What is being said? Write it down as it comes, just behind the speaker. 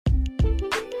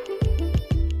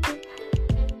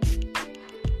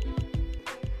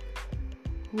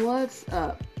What's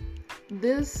up?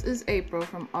 This is April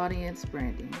from Audience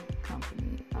Branding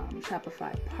Company,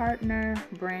 Shopify partner,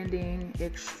 branding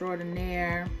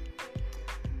extraordinaire,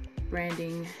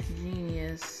 branding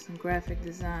genius, graphic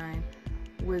design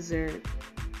wizard.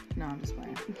 No, I'm just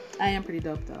playing. I am pretty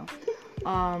dope though.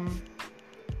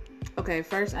 Okay,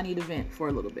 first I need to vent for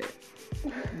a little bit.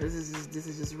 This is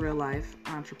just real life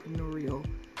entrepreneurial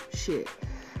shit.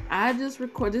 This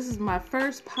is my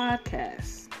first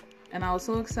podcast, and I was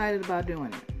so excited about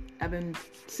doing it. I've been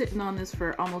sitting on this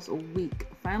for almost a week.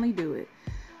 Finally do it.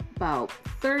 About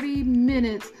 30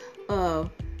 minutes of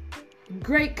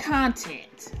great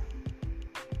content.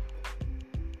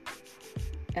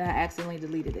 And I accidentally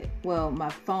deleted it. Well, my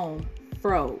phone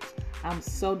froze. I'm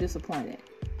so disappointed.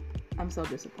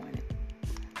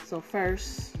 So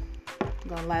first, I'm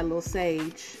gonna light a little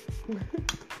sage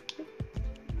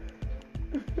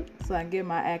so I can get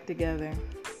my act together.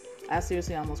 I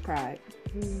seriously almost cried.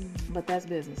 But that's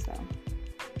business though.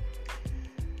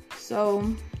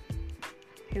 So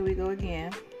here we go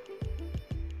again.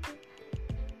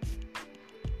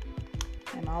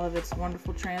 And all of its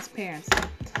wonderful transparency.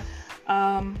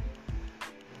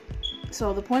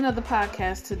 So the point of the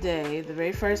podcast today, the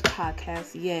very first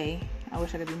podcast, yay. I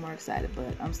wish I could be more excited,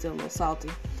 but I'm still a little salty.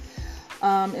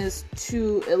 Is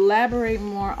to elaborate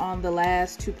more on the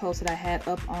last two posts that I had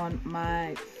up on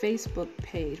my Facebook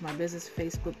page, my business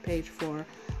Facebook page for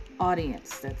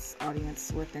Audience. That's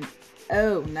Audience with an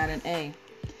O, not an A.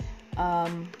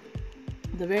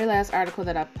 The very last article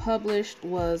that I published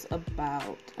was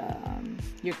about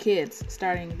your kids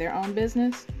starting their own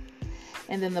business.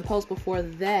 And then the post before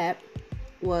that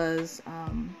was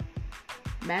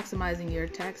maximizing your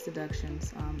tax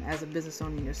deductions as a business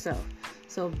owner yourself.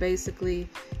 So basically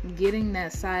getting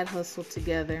that side hustle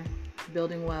together,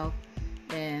 building wealth,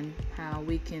 and how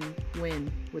we can win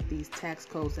with these tax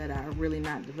codes that are really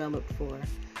not developed for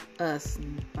us.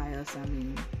 And by us, I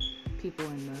mean people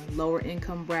in the lower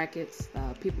income brackets,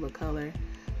 people of color,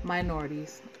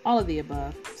 minorities, all of the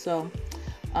above. So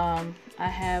I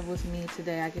have with me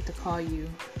today, I get to call you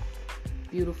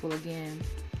beautiful again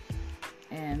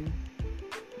and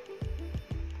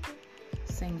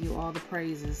sing you all the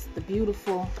praises. The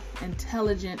beautiful,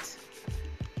 intelligent,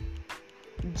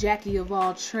 Jackie of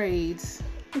all trades,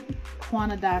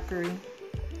 Quanta Dockery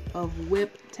of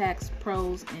WHIP Tax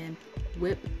Pros and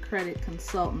WHIP Credit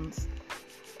Consultants,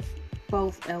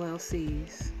 both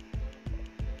LLCs.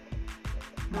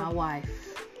 My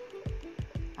wife.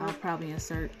 I'll probably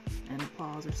insert an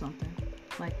applause or something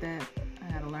like that.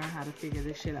 I gotta learn how to figure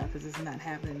this shit out because it's not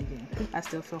happening again. I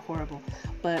still feel horrible.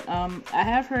 But I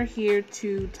have her here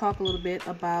to talk a little bit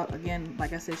about, again,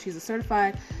 like I said, she's a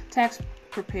certified tax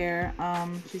preparer.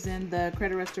 She's in the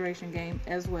credit restoration game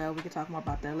as well. We can talk more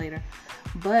about that later.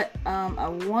 But I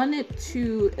wanted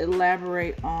to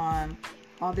elaborate on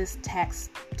all this tax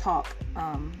talk.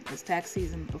 It's tax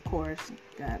season, of course.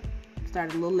 Got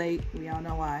started a little late. We all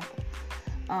know why.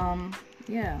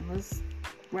 Let's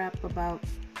rap about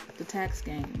the tax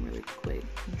game really quick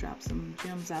and drop some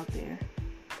gems out there.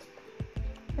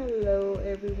 Hello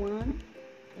everyone,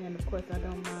 and of course I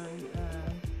don't mind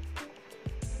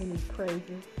any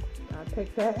praises. I'll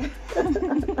take that.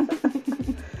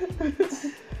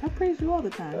 I praise you all the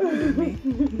time.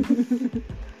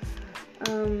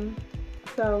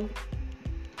 So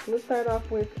let's start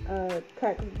off with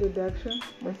tax deduction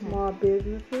for small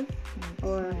businesses,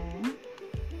 or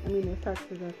it's tax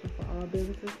deduction for all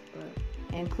businesses, but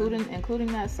including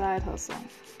that side hustle.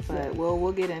 But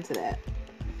we'll get into that.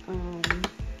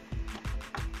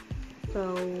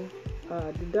 So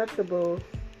deductibles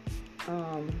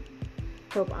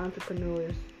help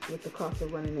entrepreneurs with the cost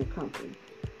of running their company.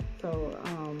 So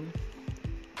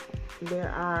there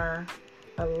are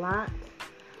a lot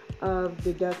of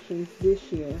deductions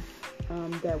this year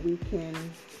that we can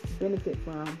benefit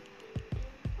from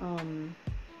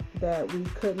that we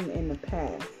couldn't in the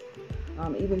past.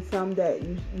 Even some that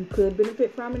you could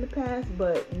benefit from in the past,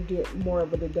 but you get more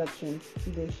of a deduction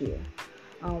this year.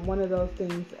 One of those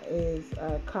things is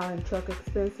car and truck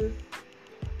expenses.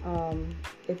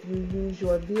 If you use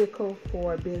your vehicle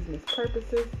for business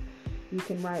purposes, you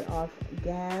can write off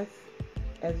gas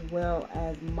as well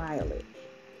as mileage.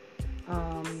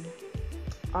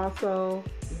 Also,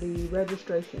 the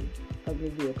registration of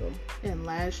your vehicle. And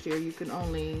last year you can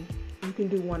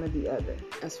do one or the other.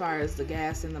 As far as the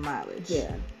gas and the mileage.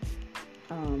 Yeah.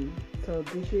 So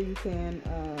this year you can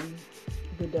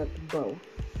deduct both.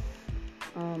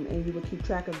 And you will keep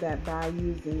track of that by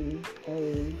using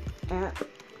a app.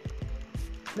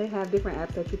 They have different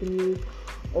apps that you can use,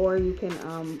 or you can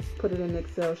put it in an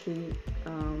Excel sheet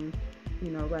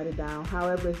write it down.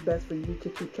 However, it's best for you to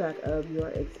keep track of your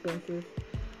expenses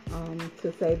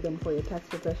to save them for your tax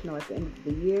professional at the end of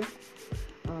the year.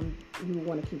 You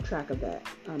want to keep track of that.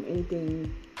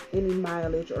 Any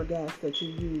mileage or gas that you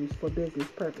use for business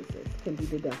purposes can be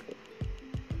deducted.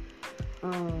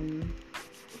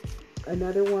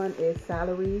 Another one is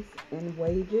salaries and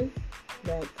wages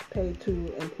that's paid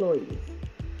to employees.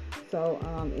 So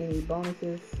any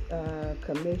bonuses,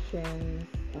 commissions,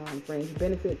 fringe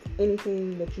benefits,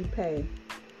 anything that you pay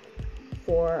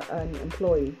for an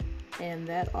employee. And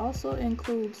that also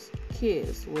includes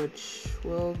kids, which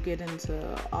we'll get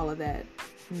into all of that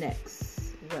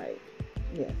next. Right.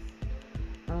 Yes.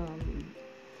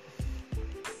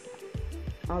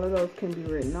 All of those can be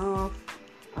written off.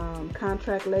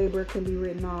 Contract labor can be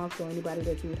written off. So anybody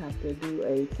that you would have to do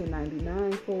a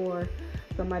 1099 for,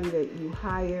 somebody that you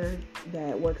hire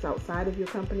that works outside of your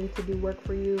company to do work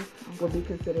for you, will be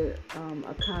considered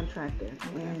a contractor.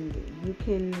 Okay. And you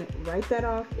can write that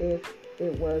off if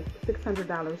it was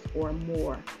 $600 or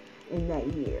more in that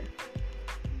year.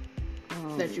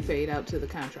 That you paid out to the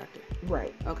contractor.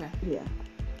 Right. Okay. Yeah.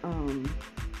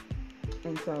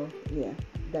 And so, yeah,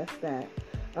 that's that.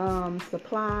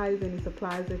 Supplies, any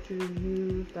supplies that you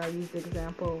used. I used the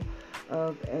example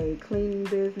of a cleaning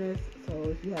business. So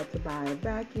if you had to buy a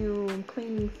vacuum,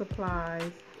 cleaning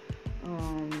supplies,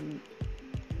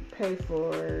 pay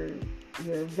for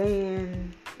your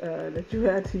van that you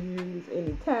had to use,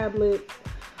 any tablets,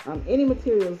 any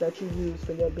materials that you use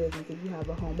for your business. If you have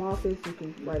a home office, you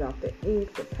can write off the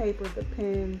ink, the paper, the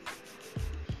pens,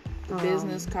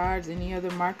 business cards, any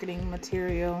other marketing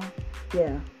material.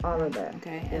 Yeah, all of that.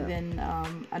 Okay. Yeah. And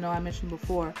then I know I mentioned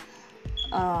before,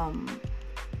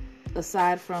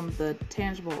 aside from the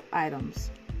tangible items,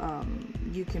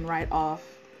 you can write off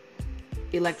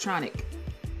electronic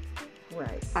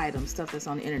items, stuff that's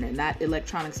on the internet, not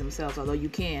electronics themselves, although you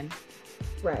can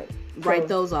write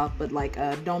those off, but like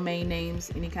domain names,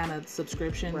 any kind of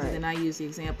subscriptions. And then I use the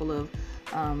example of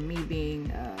me being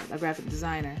a graphic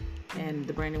designer and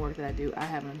the branding work that I do. I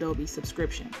have an Adobe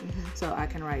subscription, so I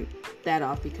can write that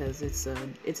off because it's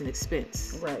an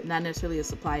expense, not necessarily a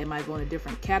supply. It might go in a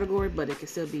different category, but it can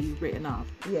still be written off.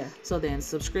 Yeah. So then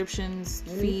subscriptions,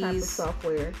 any fees, type of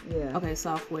software. Yeah. Okay,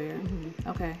 software.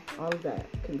 Okay. All of that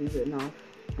can be written off.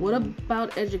 What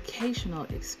about educational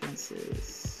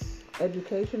expenses?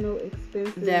 Educational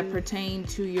expenses that pertain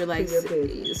to your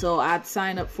business. So I'd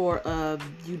sign up for a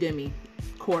Udemy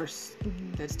course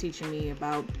that's teaching me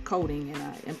about coding, and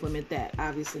I implement that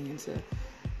obviously into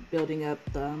building up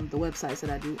the websites that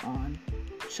I do on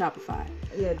Shopify.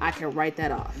 Yeah, I can write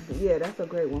that off. Yeah, that's a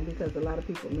great one because a lot of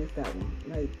people miss that one.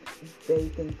 Like they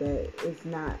think that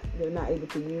they're not able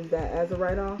to use that as a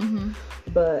write-off,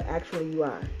 but actually you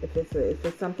are. If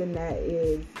it's something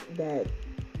that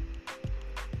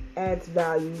adds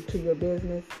value to your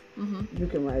business, you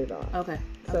can write it off. Okay.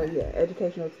 So yeah,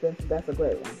 educational expenses, that's a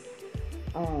great one.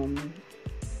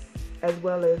 As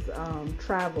well as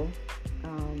travel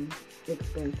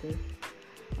expenses.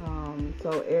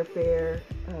 So airfare,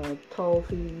 toll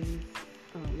fees,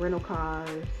 rental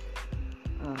cars,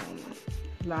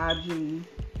 lodging,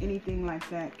 anything like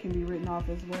that can be written off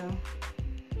as well.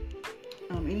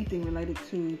 Anything related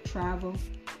to travel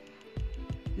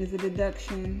is a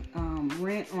deduction.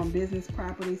 Rent on business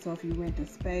property, so if you rent a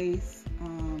space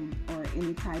or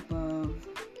any type of,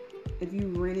 if you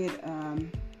rented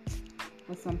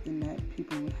what's something that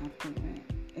people would have to rent,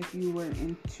 if you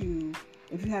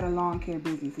had a lawn care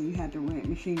business and you had to rent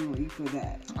machinery for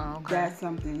that, that's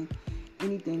something,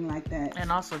 anything like that.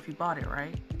 And also if you bought it,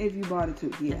 right? If you bought it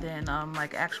too, yeah. And then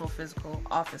like actual physical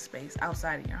office space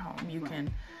outside of your home, you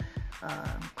can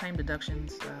claim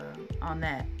deductions on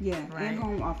that. Yeah, right? and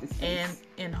home office space. And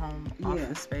in-home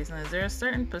office space. And is there a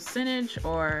certain percentage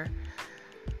or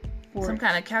some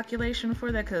kind of calculation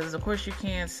for that? Because of course you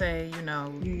can't say,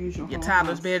 you use your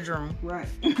toddler's bedroom. Right.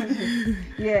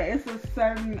 Yeah, it's a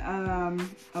certain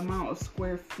amount of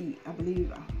square feet. I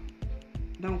believe,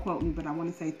 don't quote me, but I want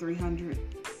to say 300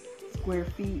 square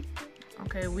feet.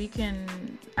 Okay,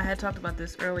 I had talked about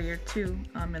this earlier too,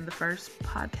 in the first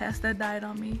podcast that died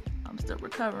on me. I'm still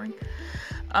recovering.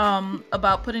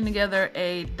 About putting together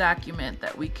a document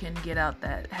that we can get out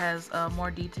that has more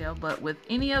detail. But with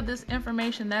any of this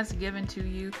information that's given to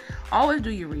you, always do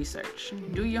your research.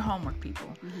 Do your homework,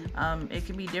 people. It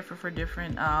can be different for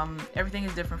different, everything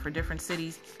is different for different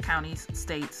cities, counties,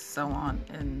 states, so on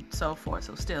and so forth.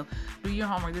 So still, do your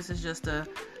homework. This is just a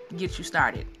get you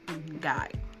started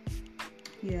guide.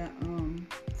 Yeah,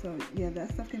 so yeah,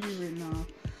 that stuff can be written off.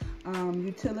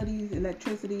 Utilities,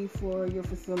 electricity for your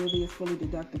facility is fully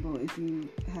deductible if you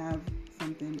have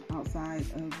something outside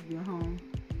of your home.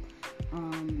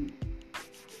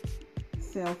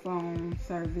 Cell phone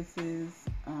services.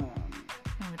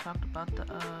 We talked about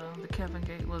the Kevin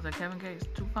Gates. Was that Kevin Gates?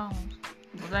 2 phones.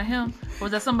 Was that him? Or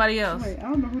was that somebody else? Wait, I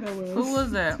don't know who that was. Who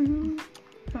was that? 2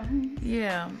 phones.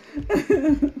 Yeah.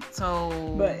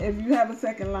 So. But if you have a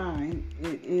second line,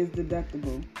 it is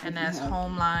deductible. And that's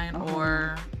home line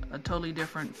or a totally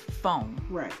different phone.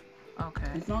 Right.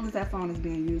 Okay. As long as that phone is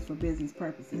being used for business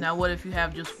purposes. Now, what if you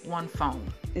have just one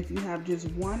phone? If you have just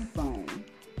one phone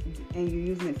and you're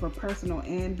using it for personal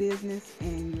and business,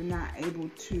 and you're not able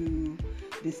to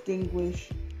distinguish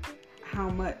how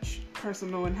much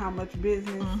personal and how much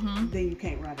business, then you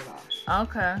can't write it off.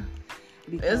 Okay.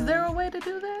 Is there a way to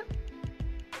do that?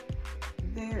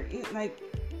 There is, like,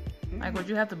 would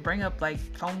you have to bring up like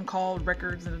phone call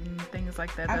records and things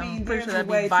like that? I'm pretty sure that'd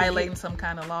be violating some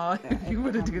kind of law if you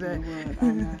were to do that. I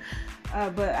know.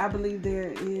 But I believe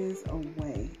there is a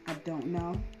way. I don't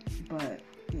know, but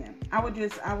yeah, I would,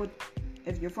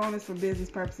 if your phone is for business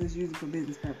purposes, use it for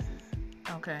business purposes.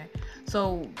 Okay,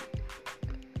 so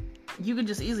you can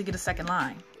just easily get a second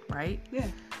line, right? Yeah.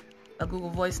 A Google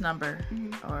Voice number,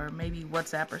 or maybe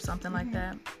WhatsApp or something like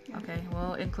that. Yeah. Okay,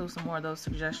 we'll include some more of those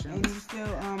suggestions. And you still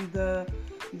the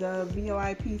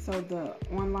VoIP, so the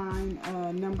online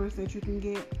numbers that you can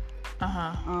get.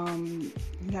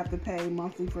 You have to pay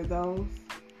monthly for those,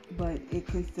 but it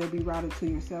can still be routed to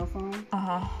your cell phone.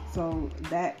 So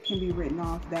that can be written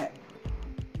off. That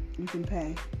you can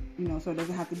pay, so it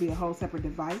doesn't have to be a whole separate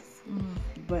device,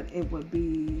 but it would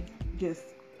be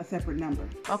just a separate number.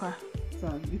 Okay.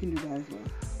 So you can do that as well.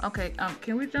 Okay.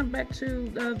 Can we jump back to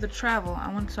the travel?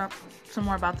 I want to talk some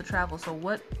more about the travel. So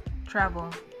what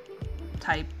travel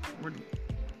type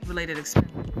related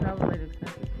expenses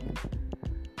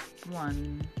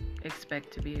one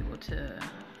expect to be able to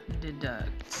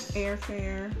deduct?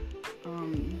 Airfare,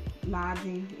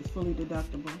 lodging is fully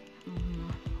deductible.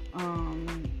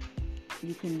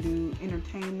 You can do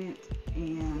entertainment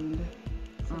and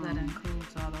so that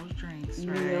includes all those drinks,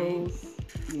 meals,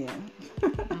 right? Yeah.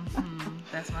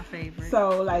 That's my favorite.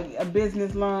 So like a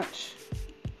business lunch,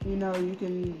 you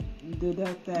can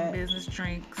deduct that. Business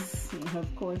drinks.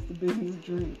 Of course, the business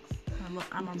drinks.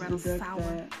 I'm a rebel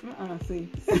sour. See.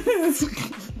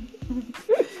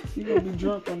 You're going to be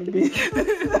drunk on the business.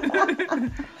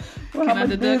 Can I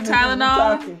deduct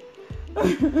Tylenol?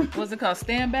 What's it called?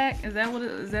 Stand back? Is that what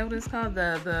it's called?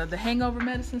 The hangover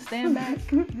medicine, stand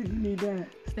back? You need that.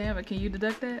 Stand back. Can you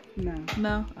deduct that? No.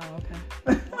 No? Oh, okay.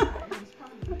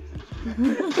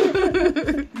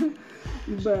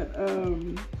 But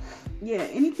yeah,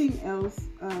 anything else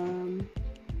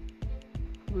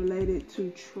related to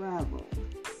travel,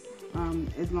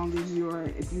 as long as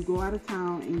if you go out of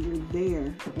town and you're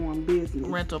there on business,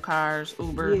 rental cars,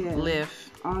 Uber, Lyft,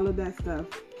 all of that stuff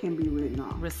can be written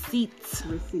off. Receipts.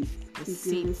 Keep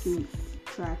your receipts,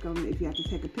 track them. If you have to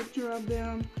take a picture of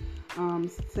them,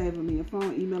 save them in your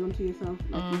phone, email them to yourself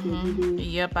like you said you do.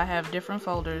 Yep, I have different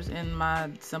folders in my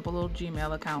simple little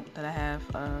Gmail account that I have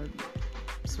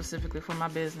specifically for my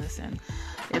business. And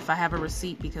if I have a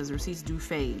receipt, because receipts do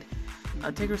fade,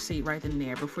 take a receipt right in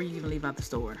there before you even leave out the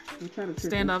store.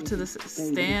 Stand off to the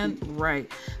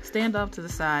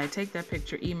side, take that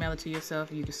picture, email it to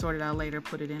yourself. You can sort it out later,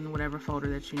 put it in whatever folder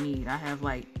that you need. I have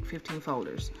like 15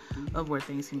 folders of where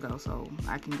things can go, so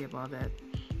I can give all that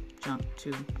junk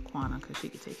to Quana because she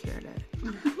can take care of that.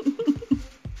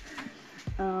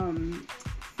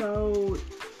 So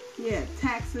yeah,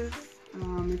 taxes.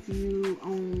 If you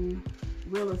own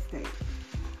real estate,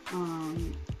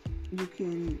 you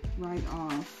can write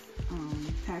off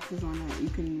taxes on that. You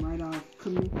can write off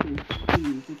commission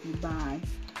fees if you buy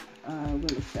real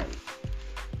estate.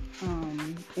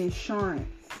 Insurance.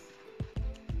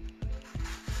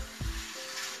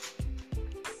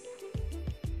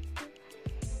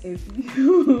 If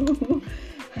you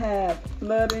have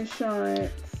flood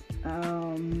insurance,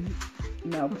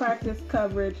 malpractice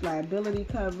coverage, liability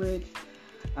coverage,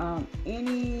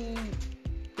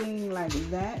 anything like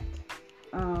that,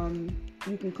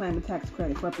 you can claim a tax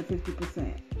credit for up to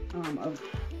 50%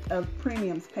 of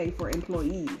premiums paid for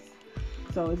employees.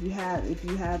 So if you have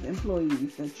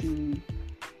employees that you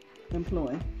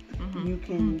employ, you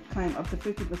can claim up to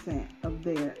 50% of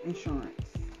their insurance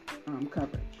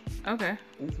coverage. Okay.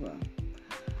 As well.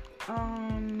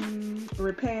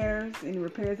 Repairs, any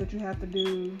repairs that you have to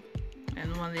do.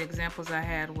 And one of the examples I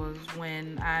had was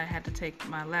when I had to take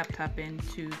my laptop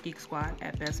into Geek Squad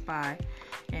at Best Buy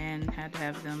and had to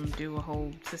have them do a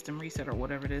whole system reset or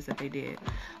whatever it is that they did.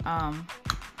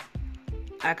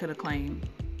 I could have claimed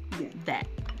that.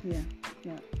 Yeah.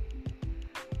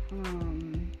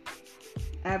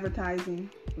 Advertising,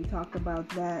 we talked about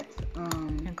that.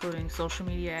 Including social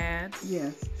media ads.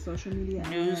 Yes, social media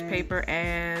newspaper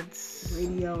ads.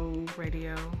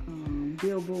 Radio.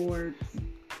 Billboards.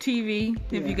 TV,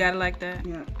 if you got it like that.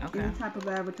 Yeah. Okay. Any type of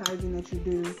advertising that you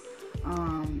do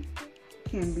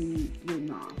can be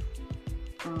written off.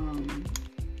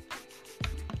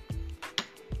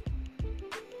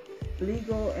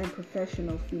 Legal and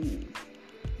professional fees.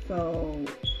 So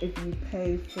if you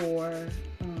pay for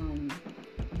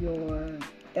your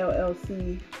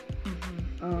LLC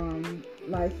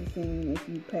licensing, if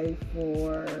you pay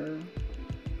for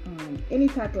any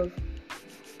type of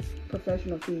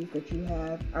professional fees that you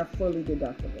have are fully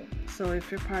deductible. So if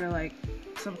you're part of like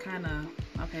some kind of,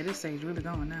 okay, this stage really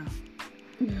going now.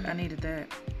 I needed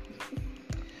that.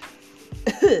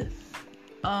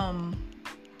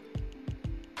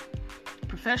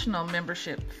 Professional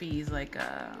membership fees, like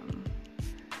I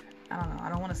don't know, I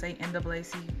don't want to say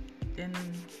NAACP,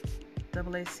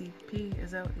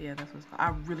 is that? Yeah, that's what it's called.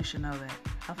 I really should know that.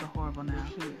 I feel horrible now.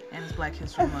 And it's Black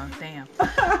History Month. Damn.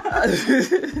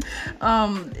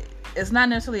 It's not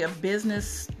necessarily a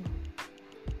business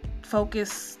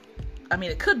focus. I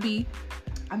mean, it could be.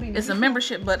 It's a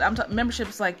membership, but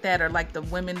memberships like that are like the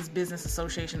Women's Business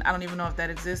Association. I don't even know if that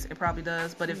exists. It probably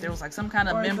does. But if there was like some kind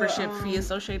of membership fee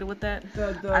associated with that,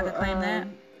 I could claim that.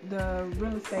 The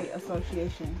Real Estate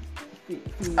Association fees.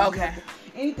 Okay.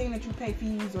 Anything that you pay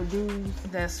fees or dues.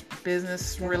 That's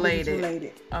business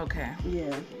related. Okay.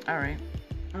 Yeah. All right.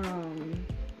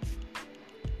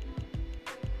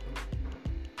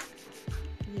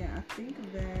 Yeah, I think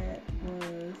that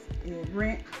was it.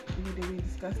 Rent. Did we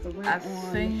discuss the rent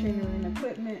on machinery and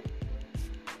equipment?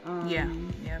 Yeah.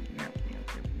 Yep.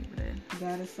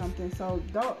 That is something. So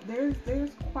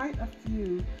there's quite a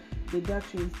few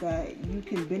deductions that you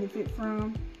can benefit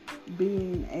from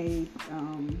being a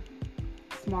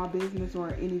small business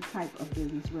or any type of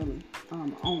business really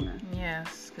owner.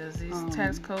 Yes, because these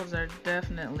tax codes are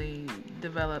definitely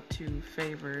developed to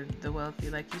favor the wealthy.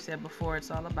 Like you said before,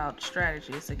 it's all about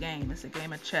strategy. It's a game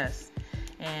of chess,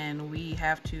 and we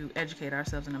have to educate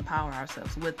ourselves and empower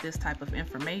ourselves with this type of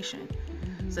information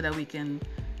so that we can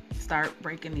start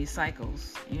breaking these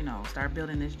cycles, start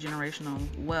building this generational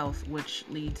wealth, which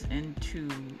leads into,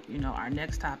 our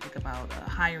next topic about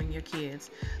hiring your kids,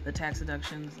 the tax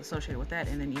deductions associated with that,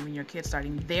 and then even your kids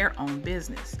starting their own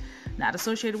business, not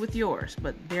associated with yours,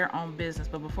 but their own business.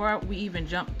 But before we even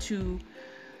jump to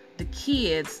the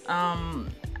kids,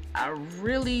 I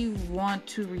really want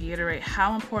to reiterate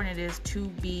how important it is to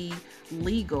be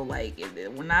legal. Like,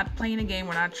 we're not playing a game.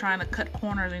 We're not trying to cut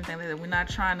corners or anything like that. We're not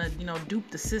trying to,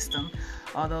 dupe the system,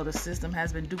 although the system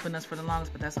has been duping us for the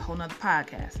longest, but that's a whole nother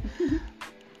podcast.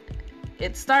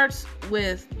 It starts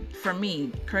with, for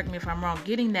me, correct me if I'm wrong,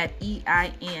 getting that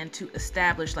EIN to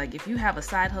establish, like, if you have a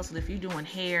side hustle, if you're doing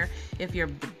hair, if you're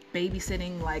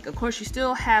babysitting, like, of course, you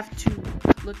still have to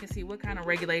look and see what kind of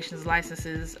regulations,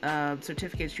 licenses,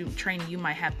 certificates, training you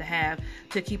might have to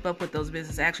keep up with those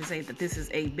businesses, actually say that this is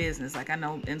a business. Like, I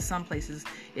know in some places,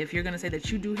 if you're going to say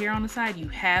that you do hair on the side, you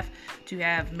have to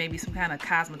have maybe some kind of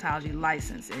cosmetology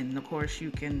license. And of course, you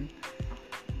can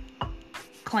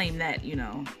claim that,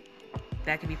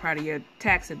 that could be part of your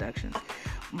tax deductions.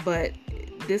 But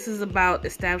this is about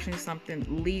establishing something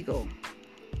legal,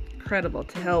 credible,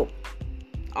 to help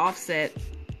offset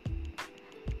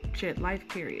life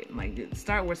period. Like,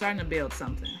 we're starting to build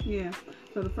something. Yeah.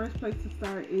 So the first place to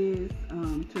start is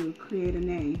to create a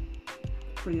name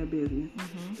for your business,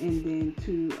 and then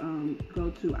to go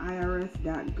to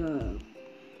irs.gov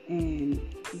and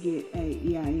get a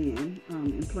EIN,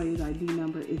 employee's ID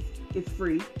number. It's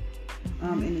free.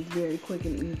 And it's very quick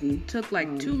and easy. Took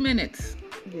like 2 minutes.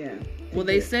 Yeah. Well,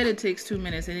 they said it takes 2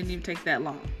 minutes. It didn't even take that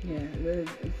long. Yeah,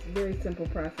 it's a very simple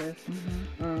process.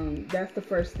 That's the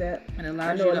first step. And it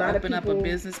allows you to open up a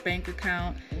business bank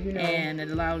account, and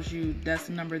it allows you, that's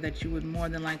the number that you would more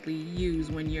than likely use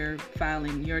when you're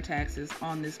filing your taxes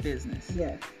on this business.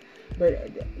 Yes.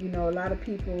 But, a lot of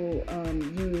people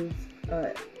use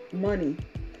money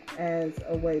as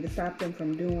a way to stop them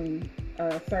from doing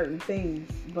certain things,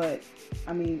 but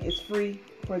it's free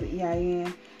for the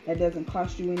EIN. That doesn't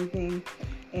cost you anything.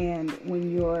 And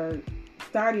when you're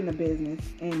starting a business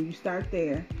and you start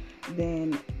there,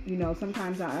 then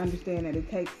sometimes I understand that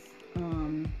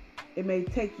it may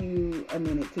take you a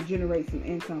minute to generate some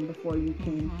income before you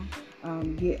can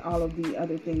get all of the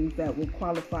other things that will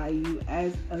qualify you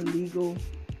as a legal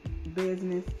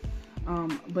business.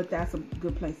 But that's a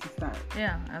good place to start.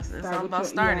 Yeah, it's all about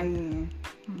starting. EIN.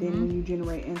 Then when you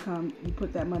generate income, you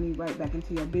put that money right back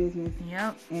into your business.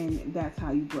 Yep. And that's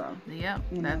how you grow. Yep.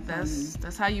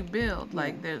 That's how you build. Yeah.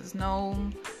 Like, there's no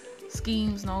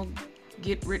schemes, no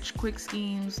get rich quick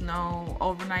schemes, no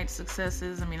overnight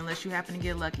successes. I mean, unless you happen to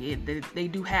get lucky, they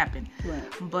do happen. Right.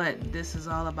 But this is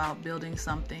all about building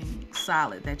something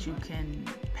solid that you can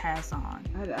pass on.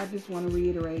 I just want to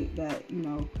reiterate that,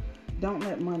 don't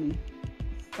let money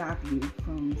stop you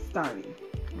from starting.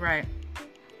 Right.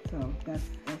 So that's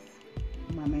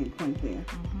my main point there.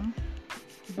 Mm-hmm.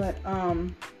 But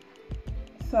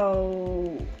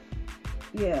so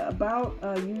yeah, about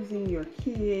using your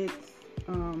kids.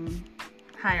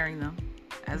 Hiring them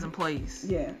as employees.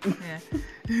 Yeah.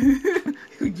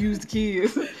 Use the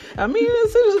kids. I mean,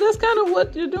 essentially, that's kind of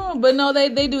what you're doing. But no,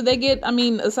 they do. They get, I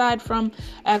mean, aside from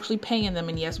actually paying them,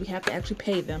 and yes, we have to actually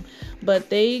pay them, but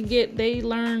they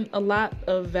learn a lot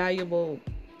of valuable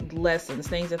lessons,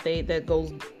 things that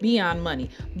goes beyond money.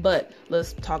 But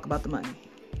let's talk about the money.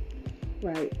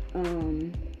 Right.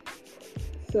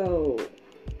 So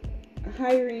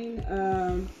hiring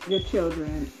your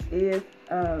children is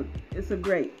it's a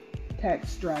great tax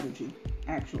strategy,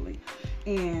 actually,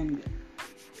 and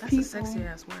that's a sexy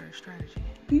ass word, strategy.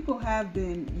 People have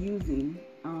been using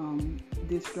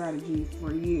this strategy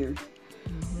for years.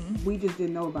 Mm-hmm. We just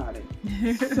didn't know about it.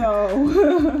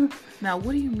 So now,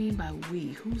 what do you mean by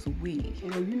we? Who's we?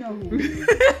 Well, you know who we are.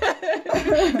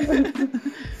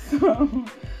 So,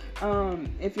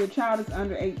 if your child is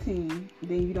under 18,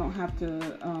 then you don't have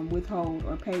to withhold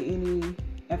or pay any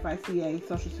FICA,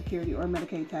 Social Security, or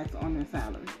Medicaid tax on their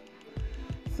salary.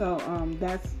 So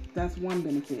that's one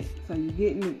benefit. So you're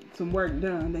getting some work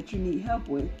done that you need help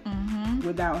with, mm-hmm.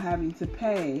 without having to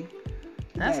pay.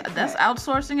 That's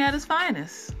outsourcing at its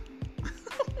finest.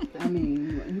 I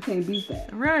mean, you can't beat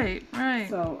that. Right.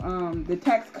 So the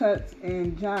Tax Cuts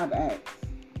and Job Acts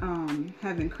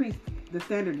have increased the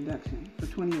standard deduction for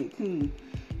 2018.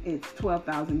 It's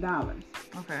 $12,000.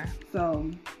 Okay. So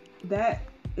that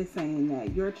is saying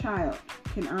that your child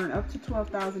can earn up to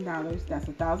 $12,000. That's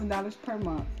 $1,000 per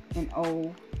month and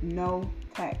owe no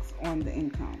tax on the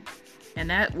income. And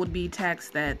that would be tax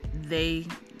that they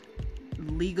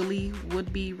legally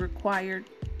would be required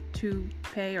to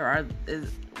pay, or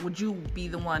would you be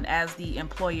the one, as the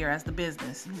employer, as the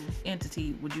business mm-hmm.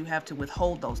 entity, would you have to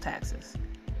withhold those taxes?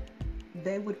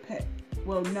 They would pay.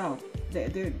 Well, no,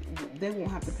 they won't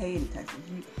have to pay any taxes.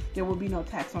 There will be no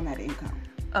tax on that income.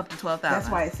 Up to $12,000. That's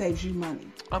why it saves you money.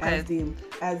 Okay.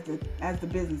 As the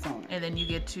business owner. And then you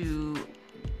get to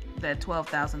that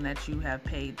 $12,000 that you have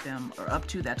paid them, or up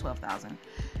to that $12,000.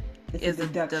 It's a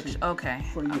deduction. Okay.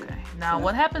 For you. Okay. Now,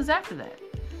 what happens after that?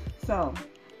 So,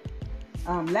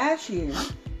 last year,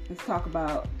 let's talk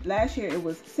about last year. It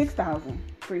was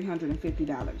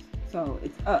 $6,350. So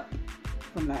it's up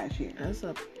from last year. That's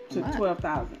up to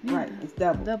 $12,000. Yeah. Right. It's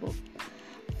double. Double.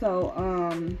 So,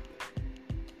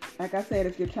 like I said,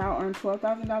 if your child earns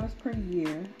 $12,000 per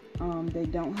year, they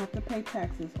don't have to pay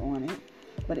taxes on it.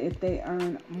 But if they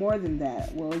earn more than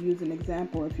that, we'll use an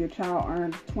example. If your child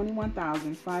earns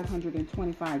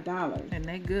 $21,525, and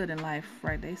they good in life,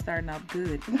 right? They starting out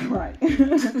good, right?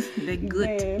 They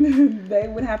good. Then they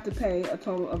would have to pay a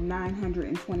total of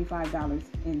 $925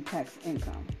 in tax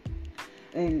income,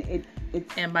 and it's.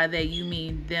 And by that you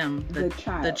mean them, the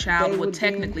child. The child would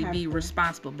technically be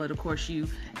responsible, but of course you,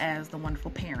 as the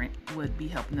wonderful parent, would be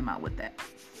helping them out with that.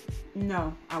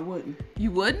 No, I wouldn't.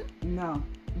 You wouldn't? No.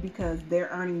 Because they're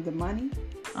earning the money,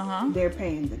 they're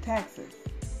paying the taxes.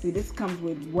 See, this comes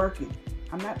with working.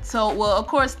 I'm not. So, well, of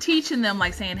course, teaching them,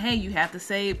 like saying, hey, you have to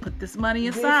save, put this money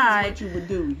aside. This is what you would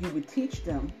do. You would teach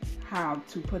them how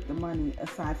to put the money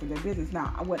aside for their business.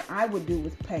 Now, what I would do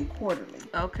is pay quarterly.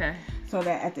 Okay. So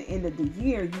that at the end of the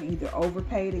year, you either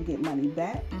overpaid and get money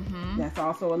back. Mm-hmm. That's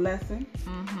also a lesson.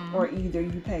 Mm-hmm. Or either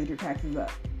you paid your taxes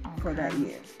up for that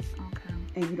year.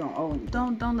 And you don't owe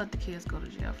anything. Don't let the kids go to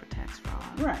jail for tax fraud.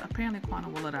 Right. Apparently,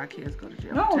 Quanah will let our kids go to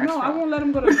jail for tax fraud. No, I won't let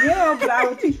them go to jail, but I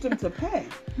will teach them to pay.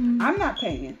 Mm-hmm. I'm not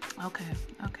paying. Okay.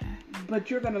 But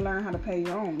you're going to learn how to pay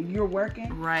your own. You're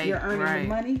working. Right. You're earning the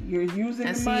money. You're using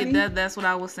the money. And see, that's what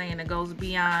I was saying. It goes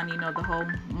beyond, the whole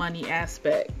money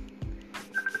aspect.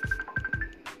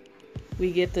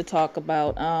 We get to talk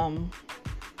about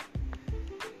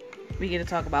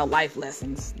life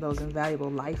lessons, those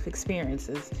invaluable life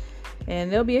experiences.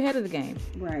 And they'll be ahead of the game.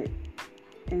 Right.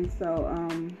 And so, let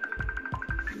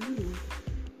me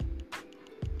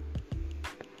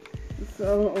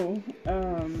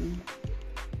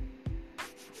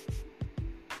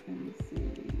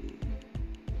see.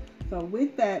 So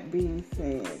with that being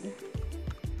said,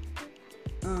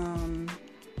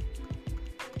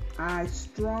 I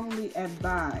strongly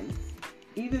advise,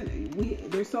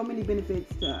 there's so many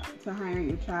benefits to hiring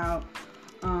your child.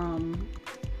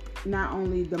 not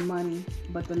only the money,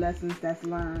 but the lessons that's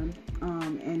learned,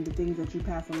 and the things that you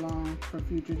pass along for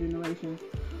future generations.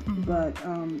 Mm-hmm. But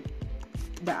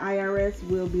the IRS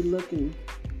will be looking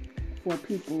for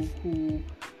people who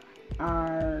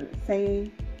are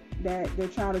saying that their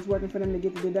child is working for them to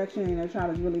get the deduction, and their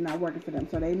child is really not working for them.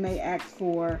 So they may ask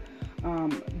for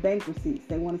bank receipts.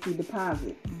 They want to see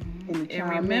deposits. And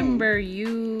remember,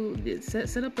 you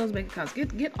set up those bank accounts.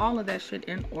 Get all of that shit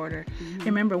in order. Mm-hmm.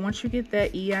 Remember, once you get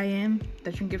that EIN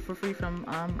that you can get for free from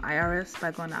IRS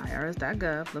by going to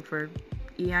irs.gov, look for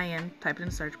EIN, type it in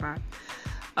the search bar.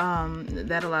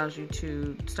 That allows you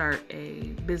to start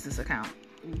a business account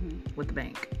with the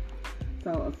bank.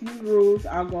 So a few rules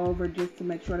I'll go over just to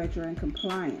make sure that you're in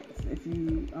compliance if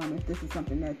this is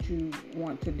something that you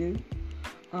want to do.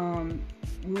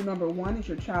 Rule number 1 is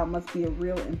your child must be a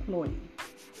real employee.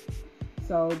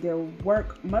 So their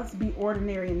work must be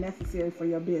ordinary and necessary for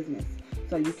your business.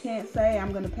 So you can't say,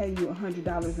 I'm going to pay you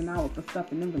 $100 an hour for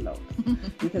stuffing envelopes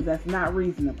because that's not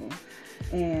reasonable.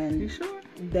 And you sure?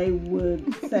 They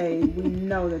would say, we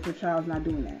know that your child's not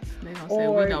doing that. They don't say,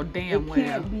 we know damn well. It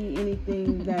can't be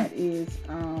anything that is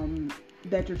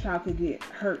that your child could get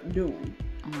hurt doing.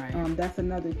 Right. That's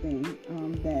another thing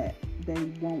that they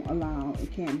won't allow.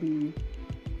 It can't be,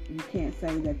 you can't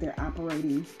say that they're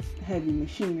operating heavy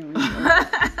machinery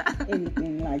or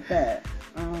anything like that.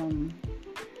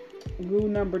 Rule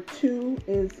number 2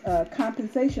 is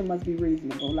compensation must be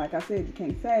reasonable. Like I said, you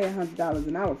can't say $100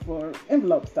 an hour for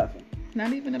envelope stuffing.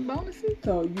 Not even a bonus?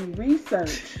 So you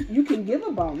research. You can give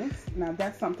a bonus. Now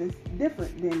that's something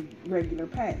different than regular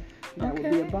pay. That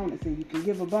would be a bonus, and you can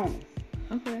give a bonus.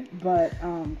 Okay. But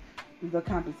the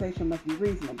compensation must be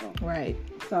reasonable. Right.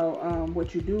 So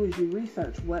what you do is you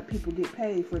research what people get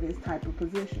paid for this type of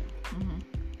position.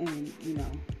 Mm-hmm.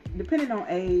 And, depending on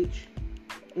age,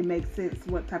 it makes sense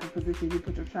what type of position you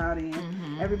put your child in.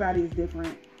 Mm-hmm. Everybody is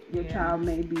different. Your child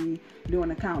may be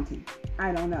doing accounting.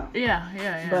 I don't know.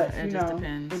 Yeah. But, it just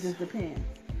depends. It just depends.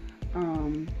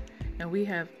 And we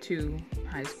have 2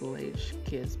 high school age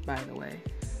kids, by the way.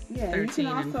 Yeah, 13 you can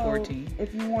and also, 14.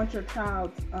 If you want your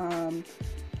child's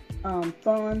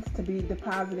funds to be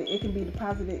deposited, it can be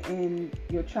deposited in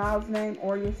your child's name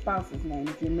or your spouse's name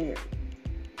if you're married.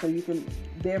 So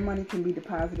their money can be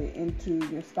deposited into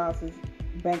your spouse's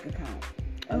bank account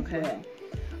as well.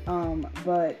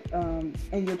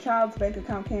 And your child's bank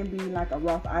account can be like a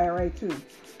Roth IRA too.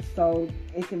 So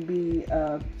it can be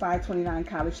a 529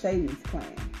 college savings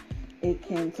plan. It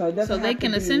can, so they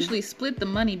can essentially split the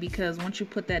money, because once you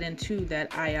put that into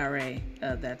that IRA,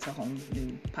 that's a whole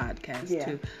new podcast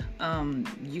too.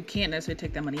 You can't necessarily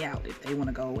take that money out if they want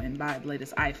to go and buy the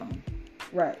latest iPhone.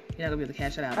 Right. You're not gonna be able to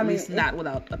cash it out. At least not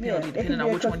without a penalty, depending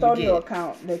on which one you get. It can be a custodial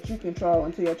account that you control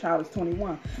until your child is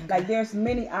 21. Okay. Like there's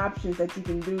many options that you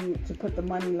can do to put the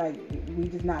money. Like we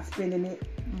just not spending it.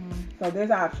 Mm-hmm. So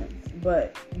there's options,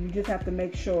 but you just have to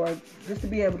make sure, just to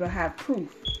be able to have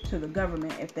proof to the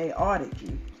government if they audit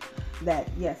you, that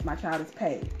yes, my child is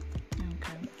paid.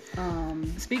 Okay.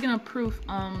 Speaking of proof,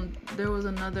 there was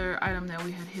another item that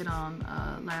we had hit on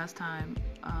last time.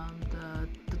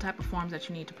 The type of forms that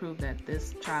you need to prove that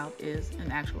this child is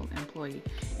an actual employee,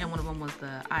 and one of them was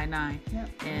the I-9. Yep.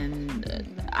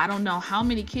 And I don't know how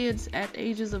many kids at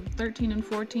ages of 13 and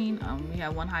 14. We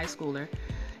have one high schooler,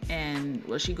 and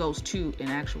she goes to an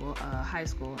actual high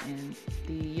school, and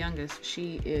the youngest,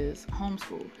 she is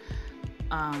homeschooled.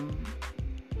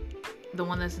 The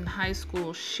one that's in high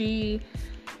school, she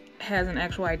has an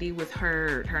actual ID with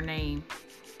her name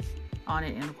on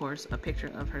it, and of course a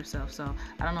picture of herself. So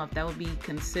I don't know if that would be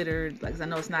considered, like, 'cause I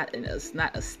know it's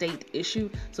not a state issue.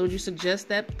 So would you suggest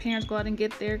that parents go out and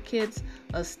get their kids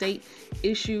a state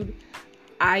issued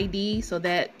ID so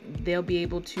that they'll be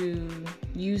able to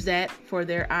use that for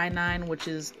their I-9, which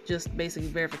is just basically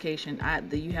verification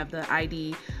that you have the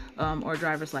ID or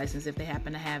driver's license, if they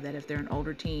happen to have that, if they're an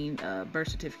older teen, birth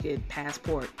certificate,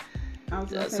 passport,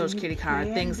 social security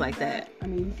card, things like that. I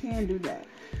mean, you can do that.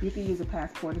 You can use a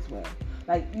passport as well.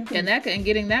 Like you can, and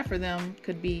getting that for them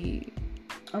could be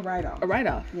a write-off.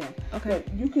 Yeah. Okay.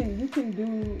 But you can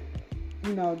do,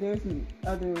 there's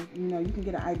other, you can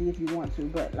get an ID if you want to,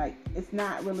 but like it's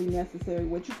not really necessary.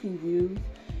 What you can use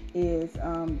is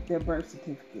their birth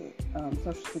certificate,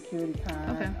 social security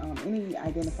card, any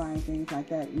identifying things like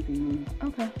that you can use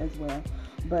as well.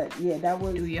 But yeah, that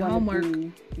was going to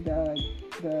be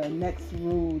the next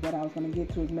rule that I was going to get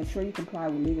to, is make sure you comply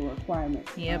with legal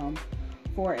requirements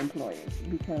for employers,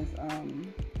 because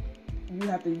you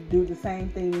have to do the same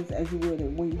things as you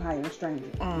would when you hire a stranger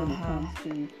when it comes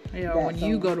to that. When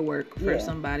you go to work for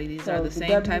somebody, these are the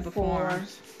same type of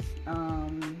forms.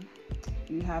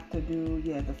 You have to do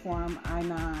the Form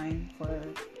I-9 for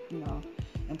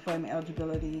employment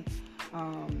eligibility.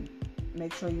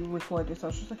 Make sure you record your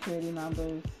social security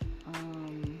numbers.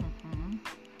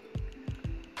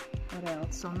 What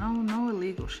else? So no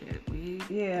illegal shit. We're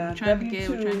trying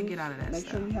W-2s. to get out of that Make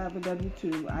stuff. sure you have a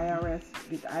W-2,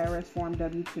 get the IRS Form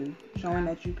W-2 showing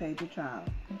that you paid your child.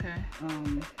 Okay.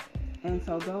 And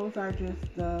so those are just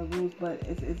the rules, but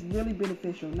it's really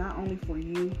beneficial not only for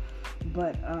you,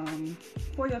 but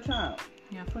for your child.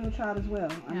 Yeah. For your child as well.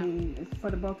 I mean, it's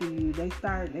for the both of you. They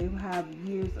have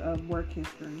years of work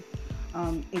history.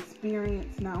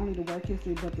 Experience, not only the work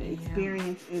history, but the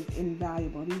experience is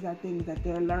invaluable. These are things that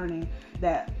they're learning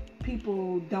that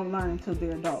people don't learn until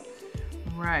they're adults.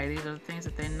 Right. These are the things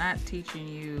that they're not teaching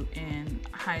you in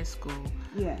high school.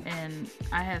 Yeah. And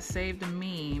I had saved a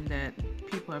meme that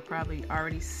people have probably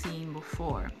already seen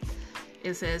before.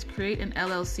 It says, create an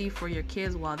LLC for your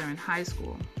kids while they're in high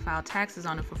school. File taxes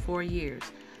on it for 4 years.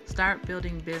 Start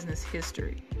building business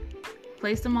history.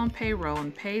 Place them on payroll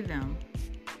and pay them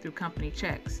through company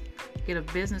checks. Get a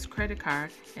business credit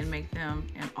card and make them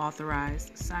an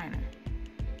authorized signer.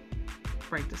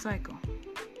 Break the cycle.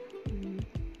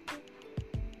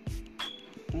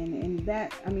 And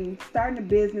that, I mean, starting a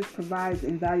business provides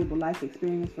invaluable life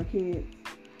experience for kids.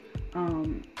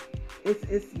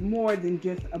 It's more than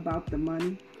just about the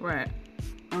money. Right.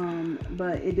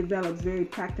 But it develops very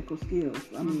practical skills.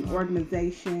 I mean,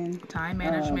 organization, time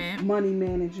management, money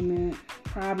management,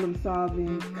 problem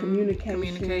solving,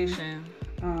 communication.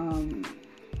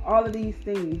 All of these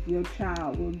things your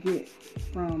child will get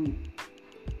from,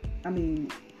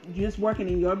 just working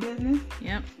in your business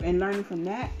and learning from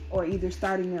that, or either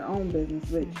starting their own business,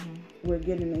 which we're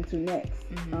getting into next.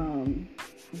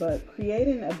 But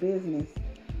creating a business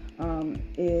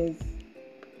is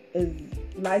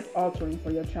life altering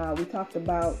for your child. We talked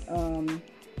about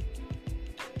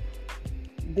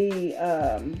the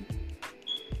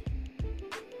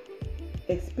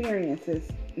experiences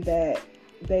that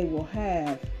they will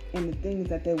have and the things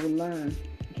that they will learn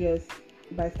just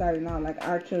by starting out. Like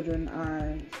our children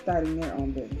are starting their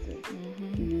own businesses.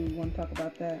 You want to talk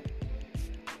about that?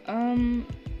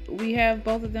 We have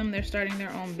both of them. They're starting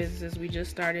their own businesses. We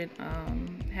just started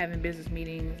having business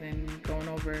meetings and going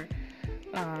over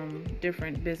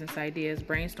different business ideas,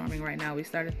 brainstorming right now. We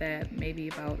started that maybe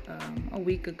about a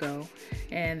week ago,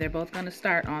 and they're both going to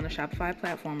start on the Shopify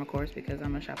platform, of course, because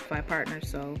I'm a Shopify partner.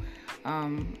 So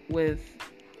with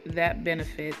that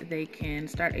benefit, they can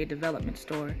start a development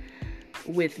store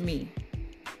with me.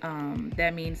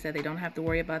 That means that they don't have to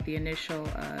worry about the initial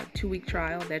 2-week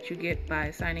trial that you get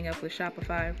by signing up with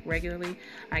Shopify regularly.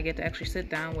 I get to actually sit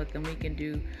down with them. We can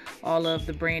do all of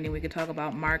the branding. We can talk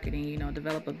about marketing,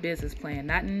 develop a business plan,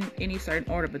 not in any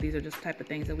certain order, but these are just the type of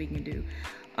things that we can do.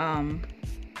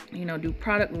 Do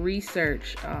product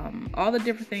research, all the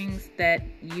different things that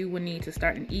you would need to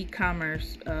start an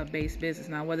e-commerce based business.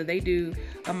 Now, whether they do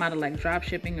a model like drop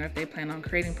shipping, or if they plan on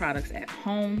creating products at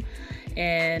home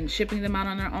and shipping them out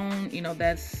on their own,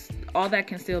 that's all that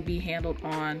can still be handled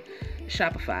on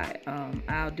Shopify.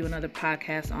 I'll do another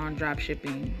podcast on drop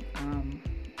shipping.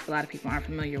 A lot of people aren't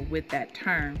familiar with that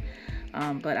term,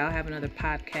 but I'll have another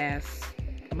podcast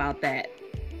about that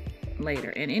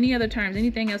later. And any other terms,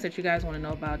 anything else that you guys want to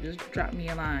know about, just drop me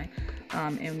a line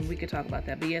and we could talk about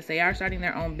that. But yes, they are starting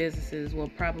their own businesses. We'll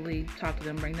probably talk to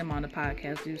them, bring them on the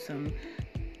podcast, do some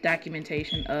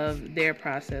documentation of their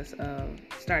process of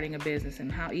starting a business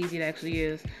and how easy it actually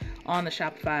is on the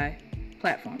Shopify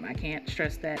platform. I can't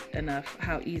stress that enough,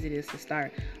 how easy it is to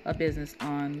start a business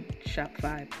on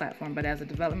Shopify platform. But as a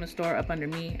development store up under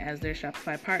me as their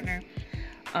Shopify partner,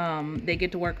 they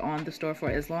get to work on the store for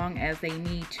as long as they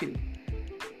need to.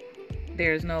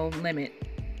 There's no limit.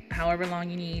 However long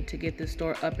you need to get this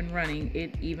store up and running.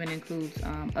 It even includes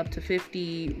up to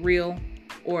 50 real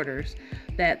orders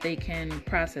that they can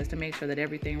process to make sure that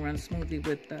everything runs smoothly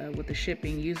with the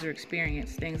shipping, user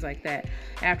experience, things like that.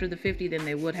 After the 50, then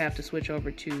they would have to switch over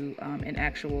to an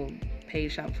actual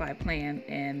paid Shopify plan,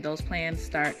 and those plans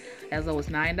start as low as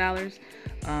 $9.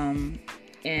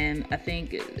 And I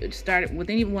think it started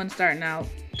with anyone starting out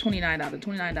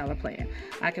 $29 plan.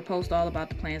 I could post all about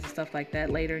the plans and stuff like that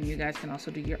later, and you guys can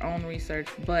also do your own research.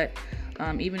 But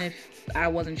even if I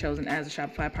wasn't chosen as a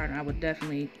Shopify partner, I would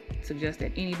definitely suggest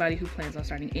that anybody who plans on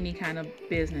starting any kind of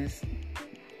business,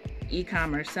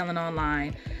 e-commerce, selling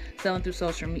online, selling through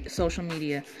social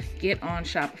media, get on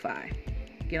Shopify.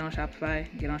 Get on Shopify,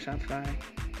 get on Shopify,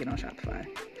 get on Shopify.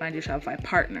 Find your Shopify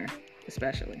partner,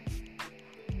 especially.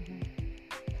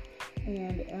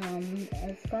 And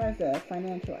as far as the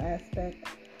financial aspect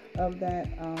of that,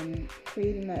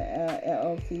 creating a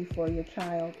LLC for your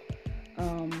child,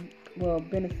 will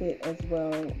benefit as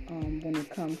well when it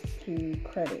comes to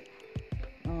credit.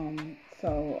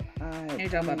 You're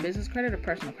talking about business credit or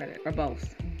personal credit, or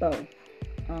both? Both.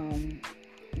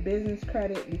 Business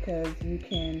credit, because you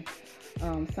can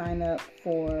sign up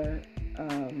for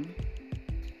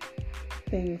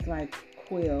things like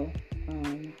Quill,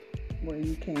 where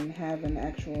you can have an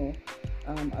actual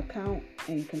account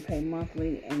and you can pay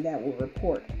monthly, and that will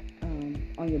report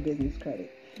on your business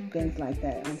credit. Okay. Things like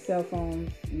that. On cell phones,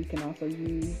 you can also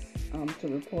use to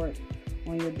report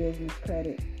on your business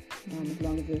credit, as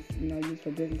long as it's used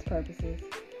for business purposes.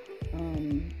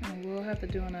 We'll have to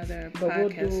do another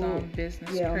podcast on business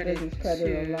credit. On business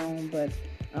credit alone. But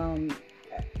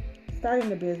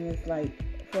starting a business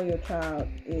for your child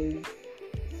is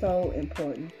so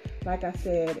important. Like I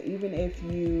said, even if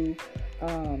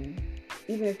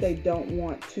they don't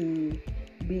want to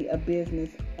be a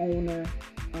business owner,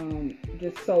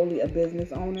 just solely a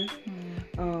business owner,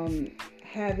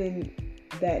 having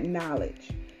that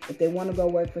knowledge. If they want to go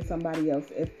work for somebody else,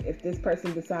 if this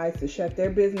person decides to shut their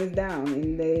business down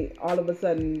and they all of a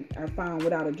sudden are found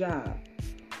without a job,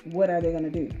 what are they going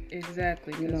to do?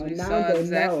 Exactly, because we saw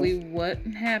exactly what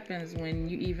happens when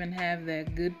you even have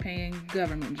that good paying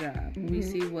government job. Mm-hmm. We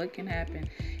see what can happen.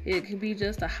 It could be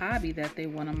just a hobby that they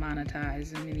want to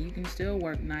monetize. I mean, you can still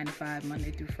work 9 to 5, Monday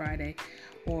through Friday,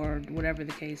 or whatever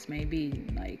the case may be.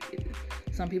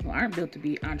 Some people aren't built to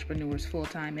be entrepreneurs full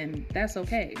time, and that's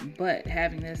okay. But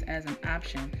having this as an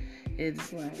option is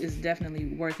definitely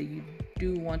worth it. You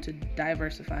do want to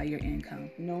diversify your income.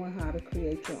 Knowing how to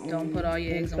create your own. Don't put all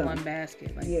your eggs in one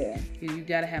basket. You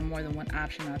got to have more than one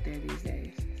option out there these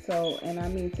days. So, and I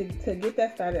mean, to get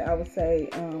that started, I would say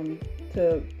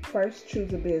to first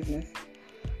choose a business.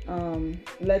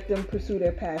 Let them pursue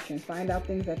their passion. Find out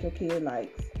things that your kid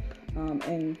likes,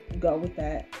 and go with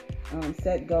that.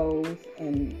 Set goals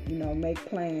and make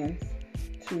plans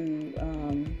to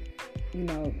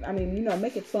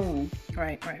make it fun.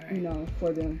 Right.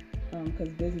 For them, because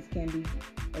business can be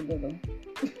a little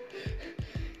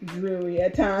dreary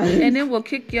at times. And it will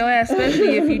kick your ass,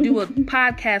 especially if you do a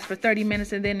podcast for 30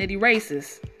 minutes and then it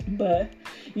erases. But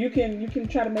you can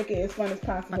try to make it as fun as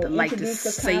possible. Light the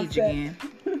sage again.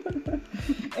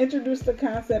 Introduce the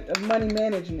concept of money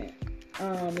management.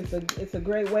 It's a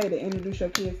great way to introduce your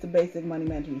kids to basic money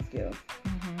management skills.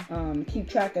 Mm-hmm. Keep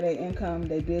track of their income,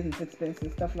 their business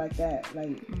expenses, stuff like that.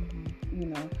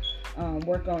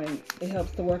 Work on it. It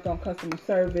helps to work on customer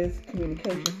service,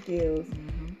 communication skills,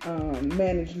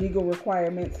 manage legal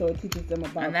requirements. So it teaches them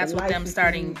about. And that's with them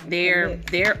starting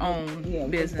their own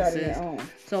businesses.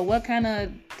 So what kind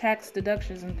of tax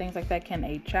deductions and things like that can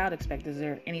a child expect? Is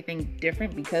there anything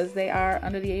different because they are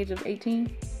under the age of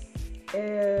 18?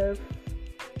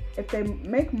 If they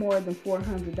make more than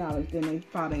 $400, then they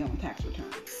file their own tax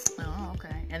return. Oh,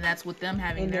 okay. And that's with them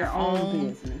having their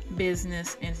own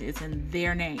business, and it's in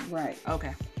their name. Right.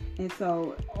 Okay. And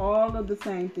so all of the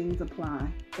same things apply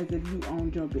as if you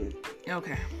owned your business.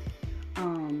 Okay.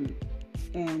 And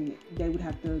they would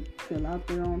have to fill out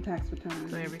their own tax return.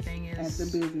 So everything is as the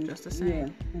business, just the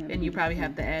same. Yeah, and you probably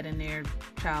have to add in their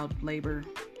child labor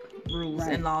rules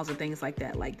and laws and things like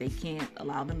that. Like they can't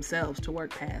allow themselves to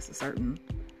work past a certain.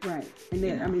 Right. And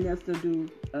then they'll still do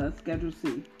Schedule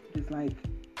C, just like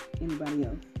anybody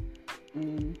else.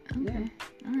 And okay.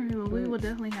 All right. Well, we will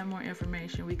definitely have more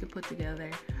information we could put together.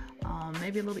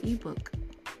 Maybe a little ebook.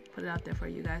 Put it out there for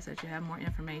you guys that you have more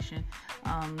information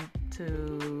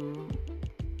to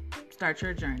start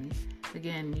your journey.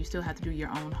 Again, you still have to do your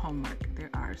own homework.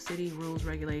 There are city rules,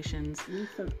 regulations.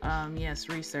 Research.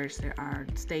 Research. There are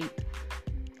state,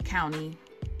 county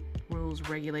rules,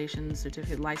 regulations,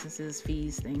 certificate licenses,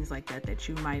 fees, things like that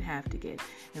you might have to get.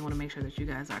 And want to make sure that you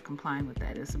guys are complying with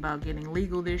that. It's about getting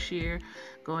legal this year.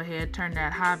 Go ahead, turn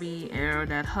that hobby or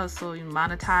that hustle, you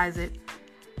monetize it.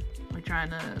 We're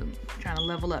trying to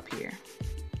level up here.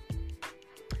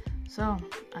 So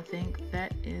I think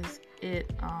that is it.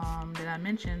 Did I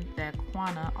mention that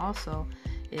Quana also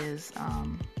is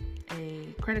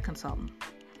a credit consultant?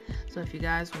 So if you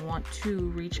guys want to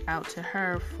reach out to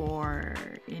her for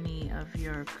any of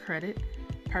your credit,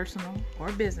 personal or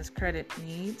business credit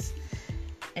needs,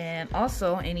 and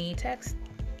also any tax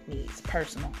needs,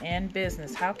 personal and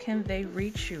business, how can they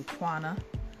reach you, Quana?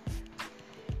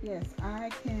 Yes,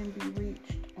 I can be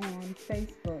reached on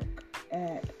Facebook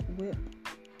at WHIP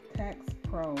Tax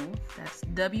Pros. That's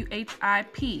WHIP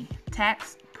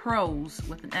Tax Pros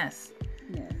with an S.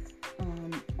 Yes.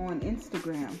 On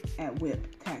Instagram at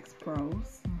WHIP Tax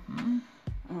Pros.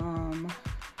 Mm-hmm.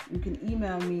 You can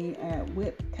email me at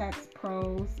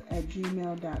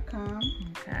whiptaxpros@gmail.com.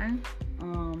 Okay.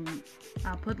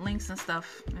 I'll put links and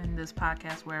stuff in this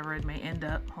podcast wherever it may end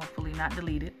up. Hopefully not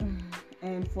deleted.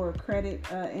 And for credit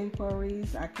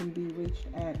inquiries, I can be reached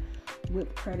at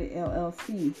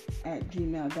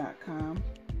whipcreditllc@gmail.com.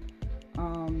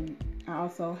 I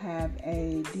also have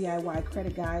a DIY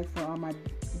credit guide for all my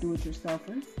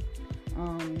do-it-yourselfers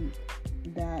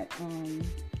that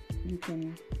you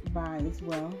can buy as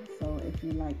well. So if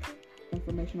you like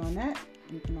information on that,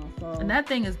 you can also... And that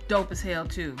thing is dope as hell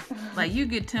too. Like, you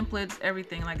get templates,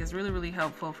 everything. Like, it's really, really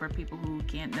helpful for people who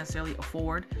can't necessarily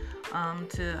afford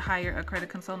to hire a credit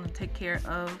consultant to take care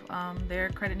of their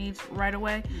credit needs right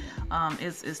away.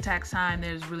 It's tax time.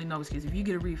 There's really no excuse. If you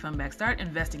get a refund back, start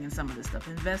investing in some of this stuff.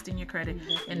 Invest in your credit.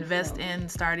 Invest in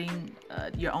starting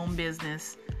your own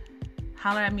business.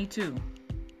 Holler at me too.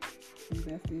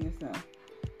 Invest in yourself.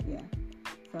 Yeah.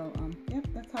 So, yep,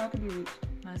 that's how I can be reached.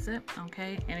 That's it.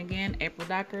 Okay. And again, April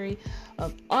Dockery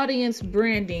of Audience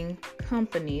Branding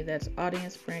Company. That's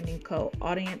Audience Branding Co.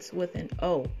 Audience with an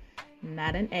O,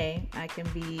 not an A. I can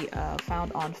be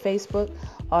found on Facebook,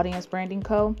 Audience Branding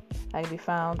Co. I can be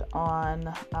found on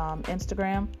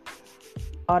Instagram,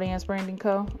 Audience Branding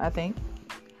Co., I think.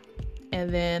 And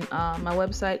then my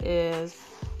website is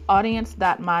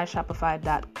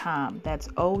audience.myshopify.com. That's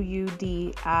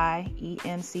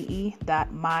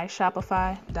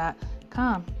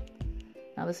oudience.myshopify.com.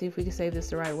 Now let's see if we can say this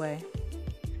the right way.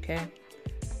 Okay. I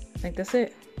think that's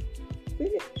it.